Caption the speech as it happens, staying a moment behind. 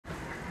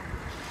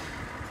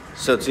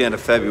So it's the end of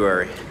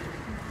February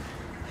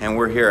and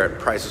we're here at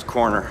Price's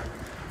Corner.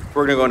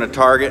 We're gonna go into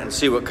Target and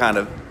see what kind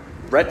of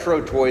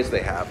retro toys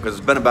they have, because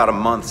it's been about a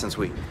month since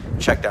we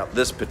checked out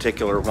this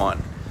particular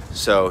one.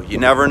 So you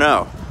never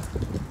know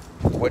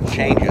what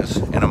changes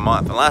in a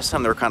month. And last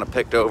time they were kind of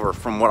picked over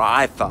from what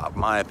I thought,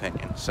 my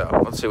opinion. So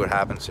let's see what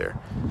happens here.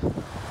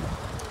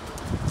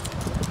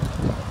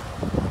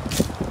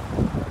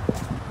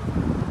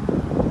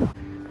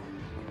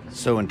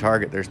 So in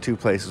Target, there's two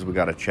places we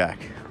gotta check.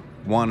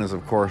 One is,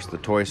 of course, the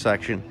toy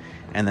section.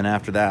 And then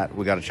after that,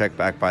 we gotta check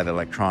back by the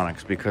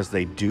electronics, because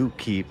they do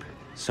keep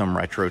some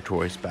retro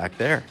toys back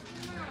there.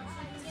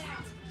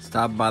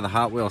 Stop by the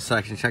Hot Wheels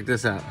section. Check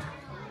this out.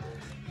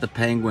 The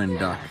penguin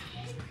duck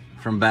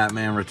from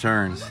Batman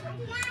Returns.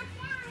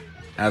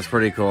 That's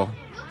pretty cool.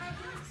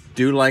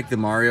 Do like the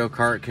Mario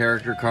Kart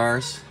character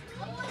cars.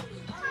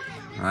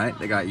 All right,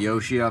 they got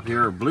Yoshi up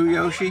here, or blue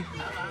Yoshi,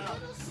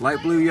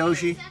 light blue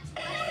Yoshi,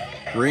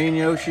 green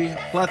Yoshi,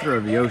 plethora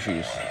of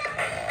Yoshis.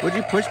 What'd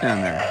you push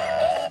down there?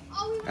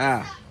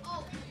 Ah.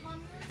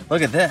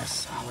 Look at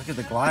this. Oh, look at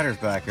the gliders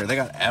back here. They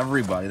got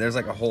everybody. There's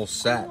like a whole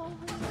set.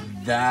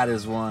 That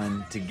is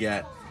one to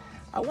get.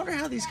 I wonder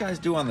how these guys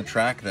do on the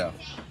track though.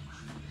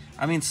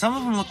 I mean, some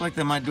of them look like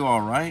they might do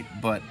all right,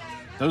 but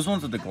those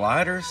ones with the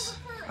gliders,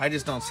 I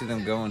just don't see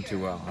them going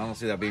too well. I don't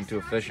see that being too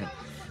efficient.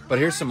 But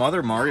here's some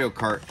other Mario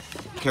Kart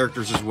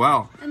characters as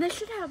well. And they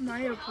should have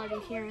Mario Party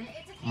here.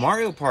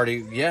 Mario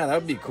Party, yeah, that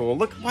would be cool.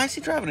 Look, why is he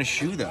driving a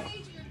shoe though?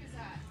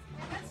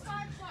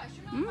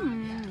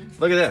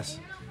 Look at this.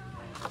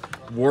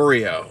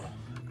 Wario.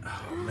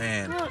 Oh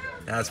man,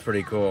 that's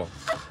pretty cool.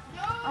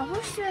 I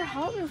wish their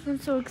Hot Wheels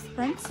weren't so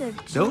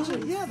expensive. Those are,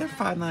 yeah, they're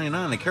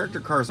 $5.99. The character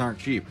cars aren't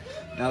cheap.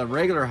 Now the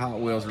regular Hot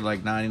Wheels are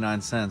like 99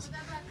 cents.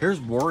 Here's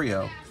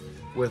Wario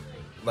with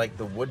like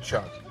the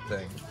woodchuck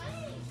thing.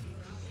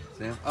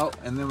 See? Oh,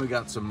 and then we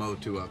got some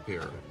Motu up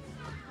here.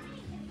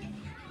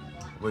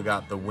 We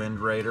got the Wind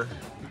Raider.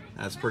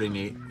 That's pretty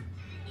neat.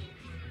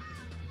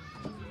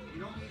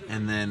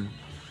 And then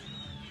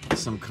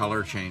some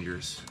color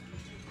changers.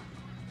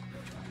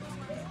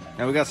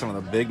 Now we got some of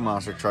the big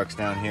monster trucks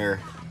down here.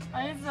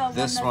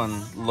 This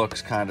one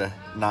looks kind of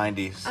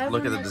 90s.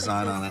 Look at the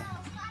design on it.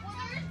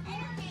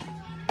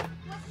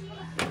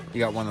 You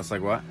got one that's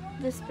like what?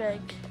 This big.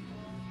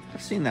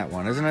 I've seen that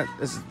one, isn't it?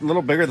 It's a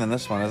little bigger than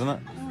this one, isn't it?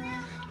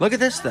 Look at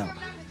this though.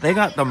 They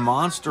got the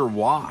Monster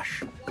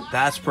Wash.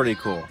 That's pretty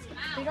cool.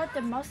 They got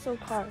the muscle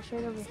cars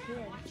right over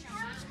here.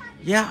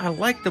 Yeah, I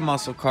like the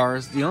muscle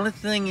cars. The only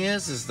thing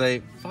is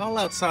they fall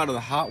outside of the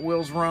Hot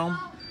Wheels realm,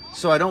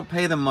 so I don't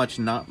pay them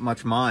not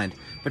much mind.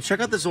 But check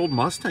out this old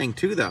Mustang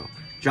too though.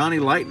 Johnny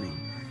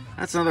Lightning.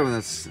 That's another one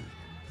that's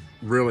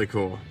really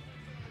cool.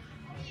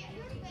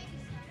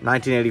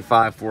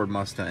 1985 Ford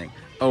Mustang.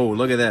 Oh,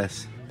 look at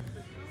this.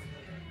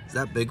 Is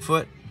that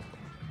Bigfoot?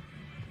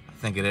 I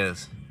think it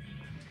is.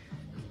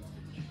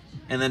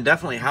 And then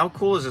definitely, how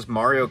cool is this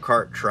Mario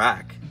Kart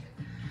track?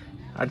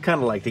 I'd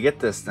kind of like to get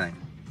this thing.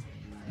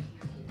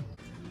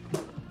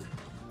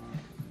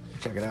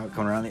 Check it out,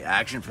 coming around the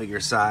action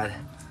figure side.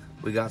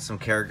 We got some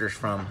characters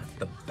from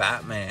the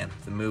Batman,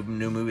 the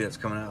new movie that's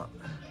coming out.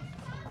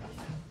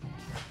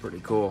 Pretty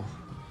cool.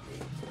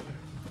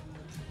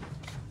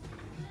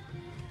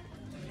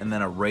 And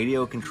then a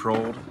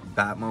radio-controlled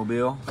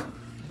Batmobile.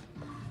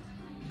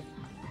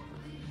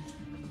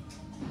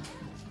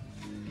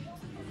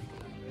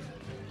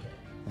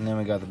 And then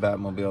we got the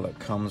Batmobile that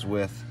comes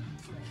with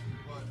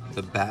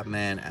the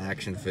Batman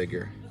action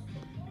figure.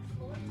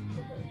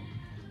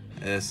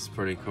 This is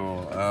pretty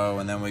cool. Oh,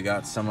 and then we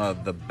got some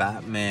of the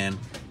Batman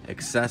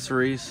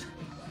accessories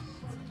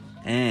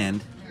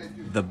and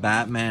the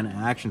Batman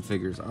action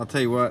figures. I'll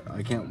tell you what,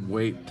 I can't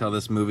wait till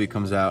this movie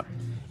comes out.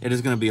 It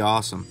is gonna be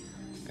awesome.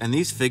 And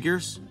these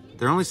figures,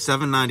 they're only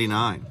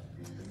 $7.99.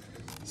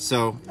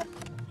 So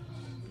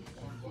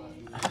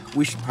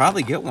we should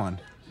probably get one.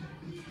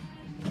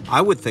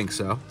 I would think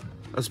so,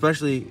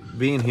 especially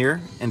being here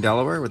in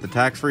Delaware with the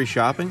tax-free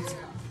shopping.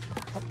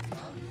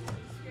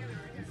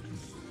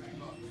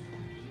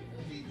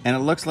 And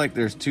it looks like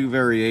there's two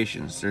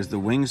variations. There's the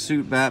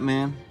wingsuit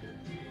Batman,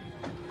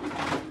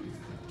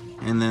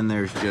 and then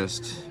there's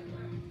just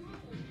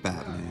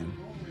Batman.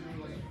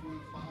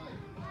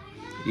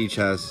 Each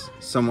has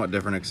somewhat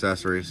different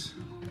accessories.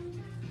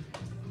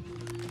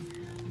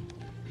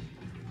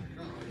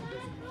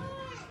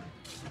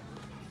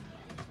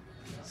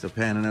 So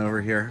panning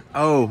over here.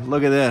 Oh,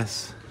 look at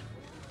this.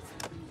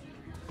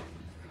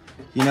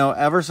 You know,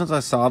 ever since I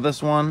saw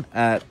this one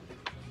at,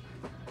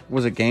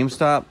 was it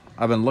GameStop?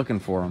 I've been looking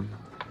for them.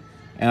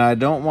 And I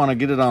don't want to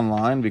get it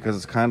online because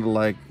it's kind of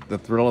like the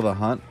thrill of the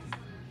hunt.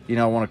 You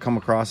know, I want to come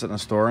across it in a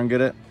store and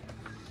get it.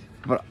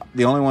 But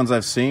the only ones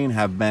I've seen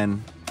have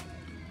been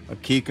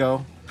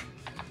Akiko,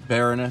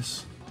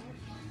 Baroness.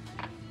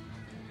 I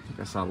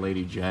think I saw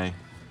Lady J.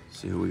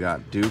 See who we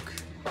got. Duke.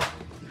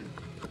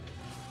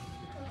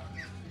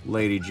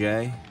 Lady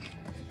J.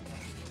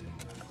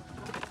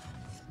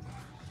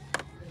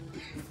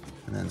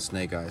 And then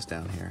Snake Eyes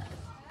down here.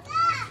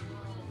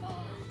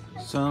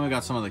 So then we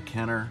got some of the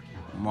Kenner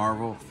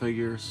Marvel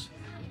figures.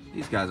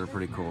 These guys are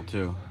pretty cool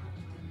too.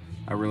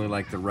 I really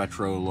like the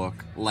retro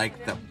look,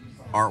 like the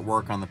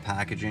artwork on the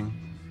packaging.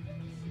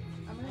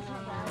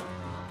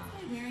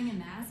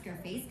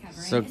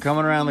 So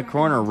coming around the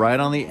corner, right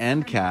on the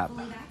end cap,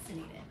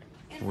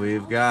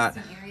 we've got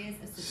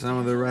some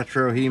of the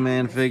retro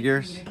He-Man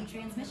figures.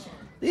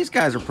 These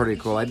guys are pretty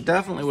cool. I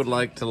definitely would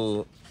like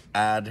to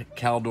add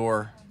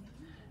Caldor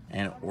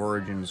and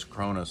Origins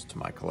Kronos to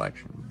my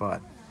collection,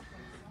 but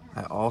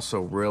I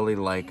also really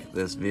like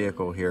this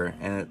vehicle here,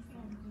 and it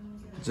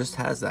just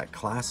has that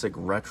classic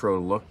retro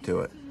look to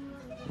it.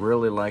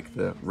 Really like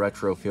the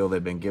retro feel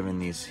they've been giving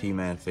these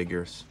He-Man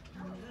figures.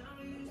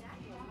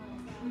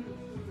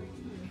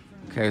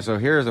 Okay, so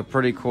here's a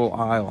pretty cool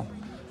aisle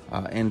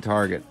in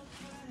Target.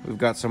 We've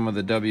got some of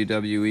the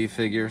WWE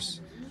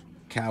figures.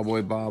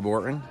 Cowboy Bob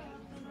Orton.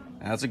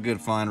 That's a good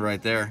find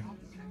right there.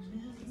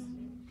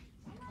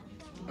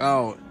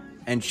 Oh,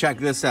 and check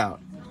this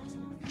out.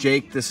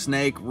 Jake the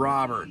Snake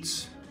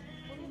Roberts.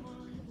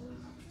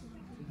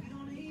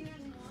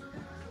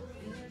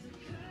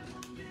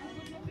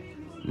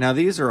 Now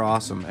these are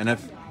awesome, and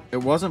if it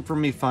wasn't for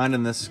me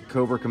finding this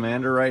Cobra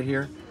Commander right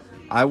here,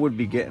 I would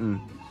be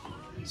getting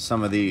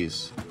some of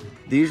these.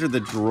 These are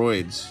the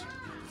droids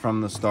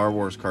from the Star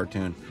Wars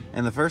cartoon,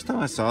 and the first time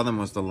I saw them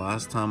was the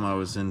last time I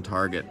was in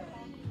Target,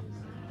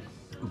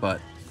 but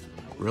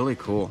really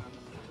cool.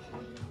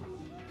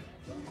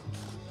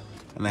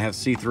 And they have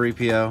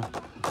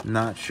C-3PO.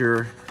 Not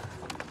sure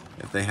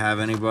if they have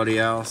anybody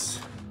else,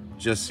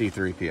 just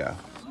C-3PO,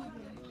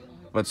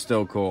 but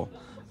still cool.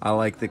 I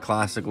like the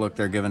classic look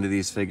they're giving to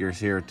these figures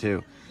here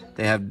too.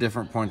 They have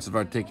different points of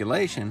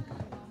articulation,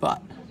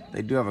 but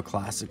they do have a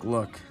classic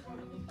look.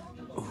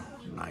 Ooh,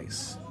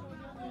 nice.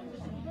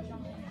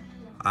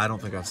 I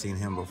don't think I've seen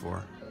him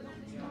before.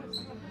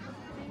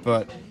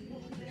 But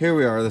here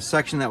we are, the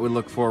section that we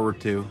look forward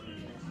to,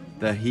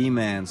 the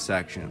He-Man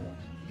section.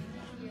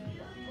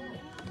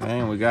 Okay,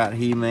 and we got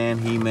He-Man,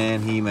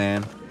 He-Man,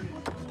 He-Man.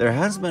 There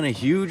has been a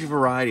huge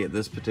variety at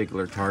this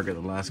particular Target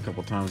the last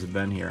couple times I've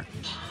been here.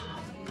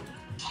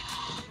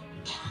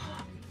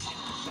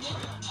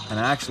 And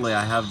actually,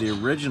 I have the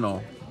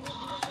original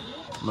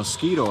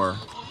Mosquitor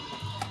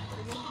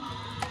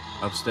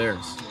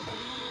upstairs,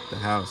 the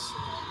house.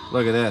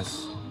 Look at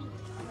this.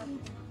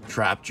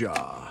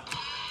 Trapjaw.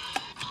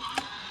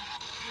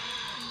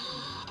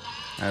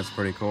 That's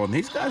pretty cool. And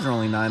these guys are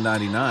only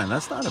 $9.99.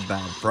 That's not a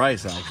bad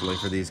price, actually,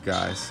 for these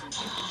guys.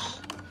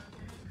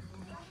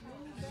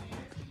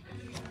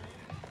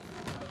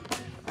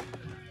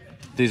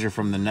 These are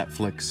from the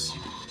Netflix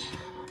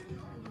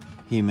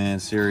He-Man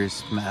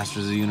series,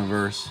 Masters of the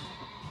Universe.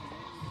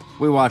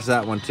 We watched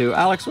that one too.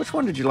 Alex, which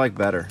one did you like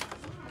better?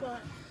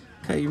 What?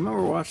 Okay, you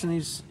remember watching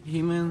these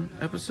He-Man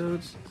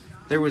episodes?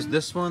 There was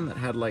this one that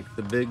had like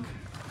the big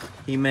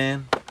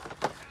He-Man.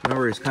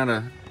 Remember, he's kind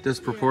of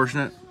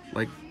disproportionate,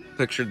 like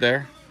pictured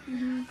there.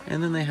 Mm-hmm.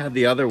 And then they had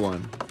the other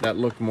one that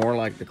looked more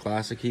like the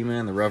classic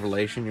He-Man, the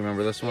Revelation. You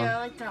remember this one? Yeah, I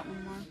like that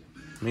one more.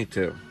 Me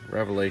too.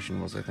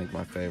 Revelation was, I think,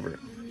 my favorite.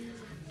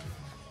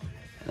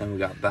 Then we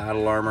got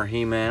Battle Armor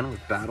He-Man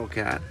with Battle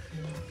Cat.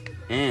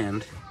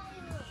 And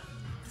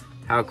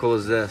how cool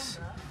is this?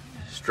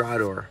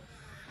 Strador.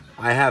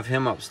 I have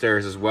him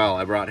upstairs as well.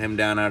 I brought him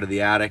down out of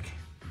the attic.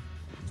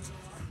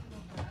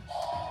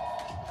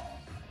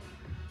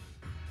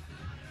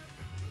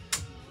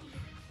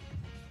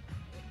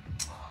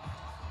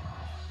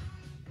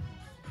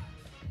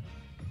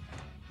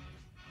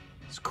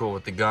 It's cool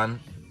with the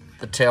gun,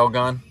 the tail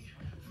gun.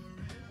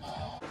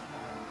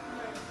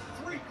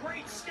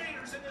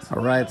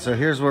 All right, so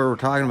here's where we're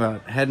talking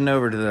about, heading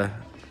over to the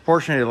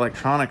portion of the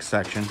electronics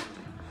section,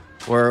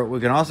 where we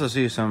can also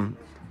see some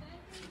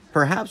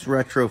perhaps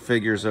retro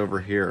figures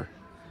over here.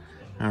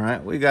 All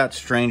right, we got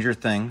Stranger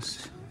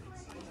Things.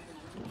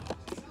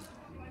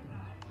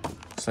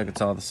 Looks like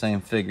it's all the same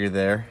figure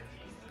there.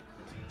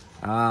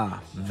 Ah,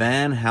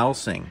 Van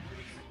Helsing,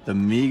 the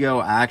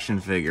Mego action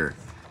figure.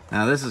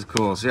 Now this is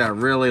cool. See, I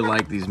really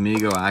like these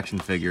Mego action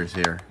figures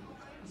here.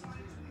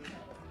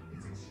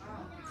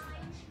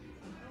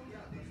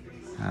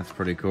 That's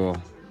pretty cool.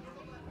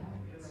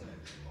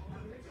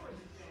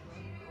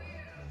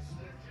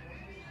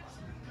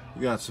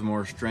 We got some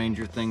more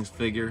Stranger Things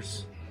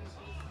figures.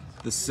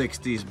 The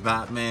 60s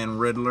Batman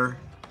Riddler.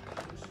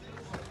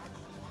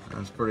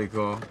 That's pretty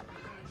cool.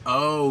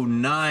 Oh,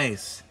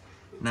 nice.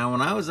 Now,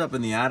 when I was up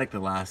in the attic the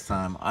last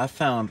time, I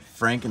found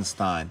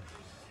Frankenstein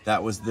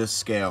that was this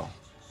scale.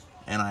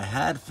 And I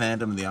had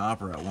Phantom of the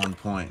Opera at one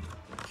point.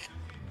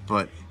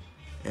 But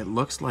it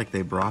looks like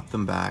they brought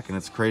them back, and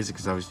it's crazy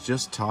because I was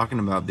just talking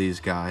about these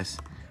guys.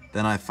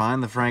 Then I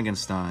find the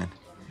Frankenstein,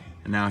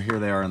 and now here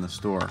they are in the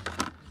store.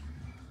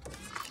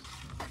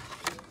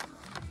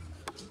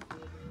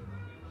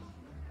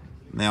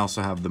 And they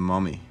also have the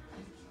Mummy.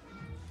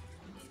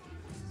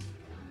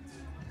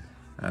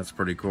 That's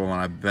pretty cool,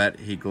 and I bet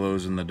he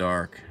glows in the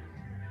dark.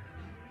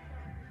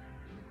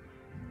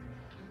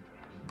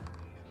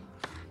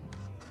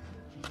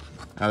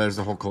 Now there's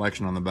the whole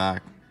collection on the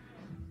back.